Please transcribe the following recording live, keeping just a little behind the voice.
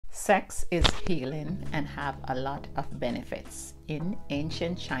Sex is healing and have a lot of benefits. In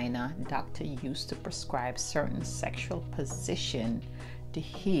ancient China, doctors used to prescribe certain sexual position to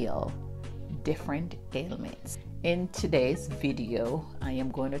heal different ailments. In today's video, I am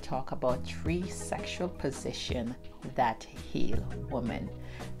going to talk about 3 sexual positions that heal women.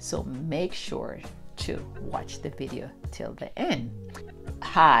 So make sure to watch the video till the end.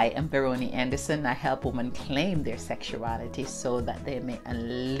 Hi, I'm Veronie Anderson. I help women claim their sexuality so that they may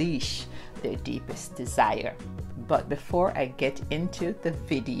unleash their deepest desire. But before I get into the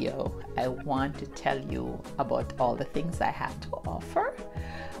video, I want to tell you about all the things I have to offer.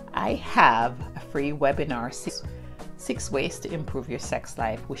 I have a free webinar, 6 ways to improve your sex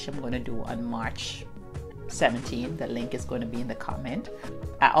life, which I'm going to do on March 17. The link is going to be in the comment.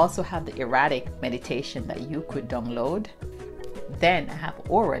 I also have the erotic meditation that you could download. Then I have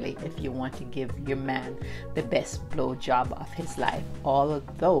orally if you want to give your man the best blow job of his life. All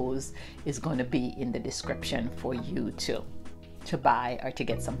of those is going to be in the description for you to buy or to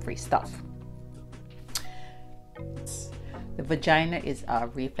get some free stuff. The vagina is a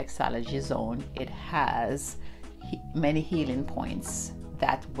reflexology zone. It has many healing points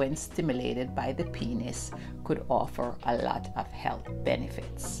that when stimulated by the penis could offer a lot of health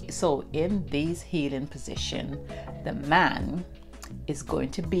benefits. So in these healing positions, the man is going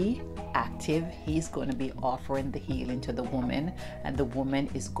to be active. He's going to be offering the healing to the woman, and the woman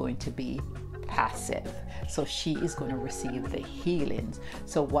is going to be passive. So she is going to receive the healings.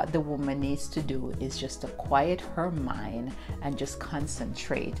 So what the woman needs to do is just to quiet her mind and just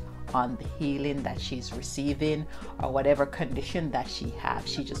concentrate on the healing that she's receiving, or whatever condition that she has.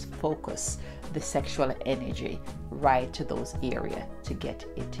 She just focus the sexual energy right to those areas to get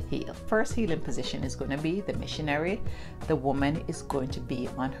it healed. First healing position is going to be the missionary. The woman is going to be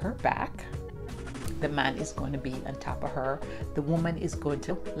on her back. The man is going to be on top of her. The woman is going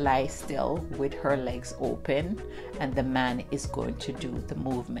to lie still with her legs open, and the man is going to do the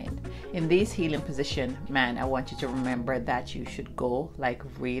movement. In these healing position, man, I want you to remember that you should go like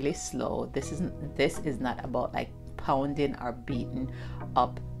really slow. This is not about like pounding or beating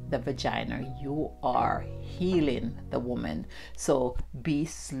up the vagina. You are healing the woman. So be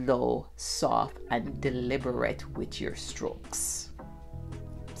slow, soft, and deliberate with your strokes.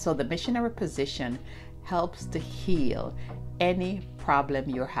 So the missionary position helps to heal any problem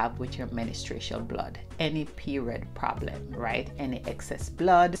you have with your menstrual blood, any period problem, right? Any excess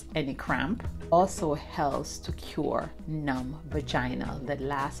blood, any cramp. Also helps to cure numb vagina, the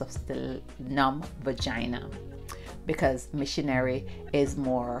loss of the numb vagina, because missionary is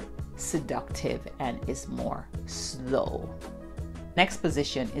more seductive and is more slow. Next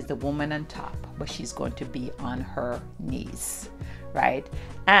position is the woman on top, but she's going to be on her knees, right?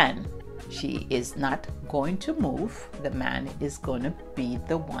 And she is not going to move. The man is going to be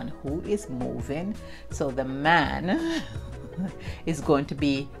the one who is moving. So the man is going to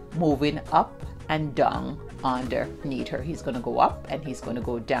be moving up and down underneath her. He's going to go up and he's going to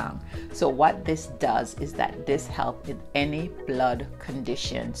go down. So what this does is that this helps with any blood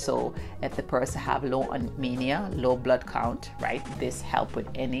condition. So if the person have low anemia, low blood count, right, this help with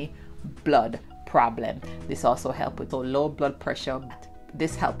any blood problem. This also help with low blood pressure.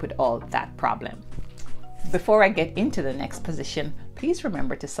 This help with all that problem. Before I get into the next position, please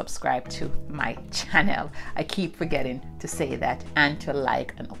remember to subscribe to my channel. I keep forgetting to say that, and to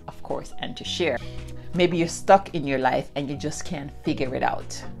like, and of course, and to share. Maybe you're stuck in your life and you just can't figure it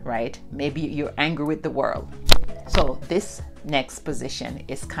out, right? Maybe you're angry with the world. So this next position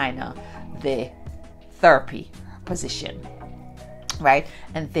is kind of the therapy position, right?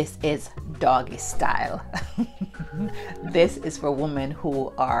 And this is doggy style. This is for women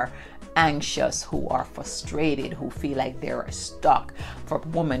who are anxious, who are frustrated, who feel like they're stuck, for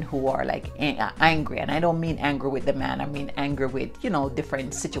women who are like angry. And I don't mean angry with the man, I mean angry with,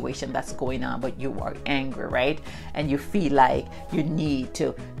 different situation that's going on, but you are angry, right? And you feel like you need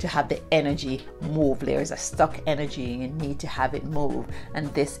to have the energy move. There's a stuck energy and you need to have it move.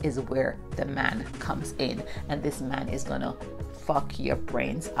 And this is where the man comes in, and this man is gonna fuck your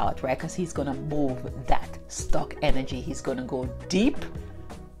brains out, right? Because he's gonna move that stuck energy. He's gonna go deep,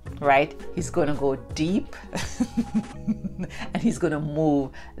 right? He's gonna go deep and he's gonna move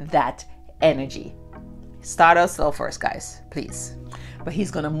that energy. Start us slow first, guys, please. But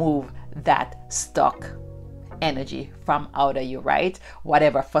he's gonna move that stuck energy from out of you, right?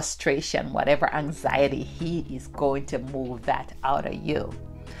 Whatever frustration, whatever anxiety, he is going to move that out of you.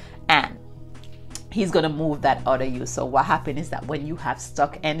 And he's going to move that out of you. So what happens is that when you have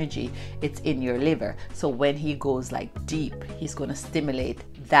stuck energy, it's in your liver. So when he goes like deep, he's going to stimulate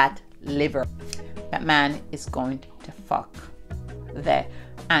that liver. That man is going to fuck the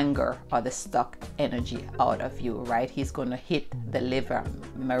anger or the stuck energy out of you, right? He's going to hit the liver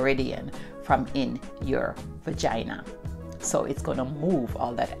meridian from in your vagina. So it's going to move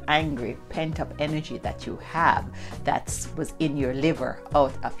all that angry, pent-up energy that you have that was in your liver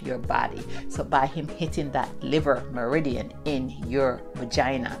out of your body. So by him hitting that liver meridian in your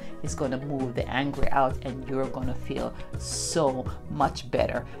vagina, it's going to move the anger out, and you're going to feel so much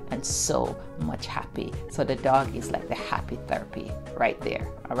better and so much happy. So the dog is like the happy therapy right there.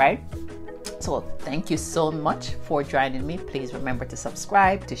 All right. So thank you so much for joining me. Please remember to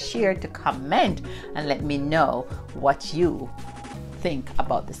subscribe, to share, to comment, and let me know what you think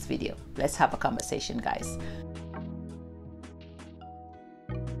about this video. Let's have a conversation, guys.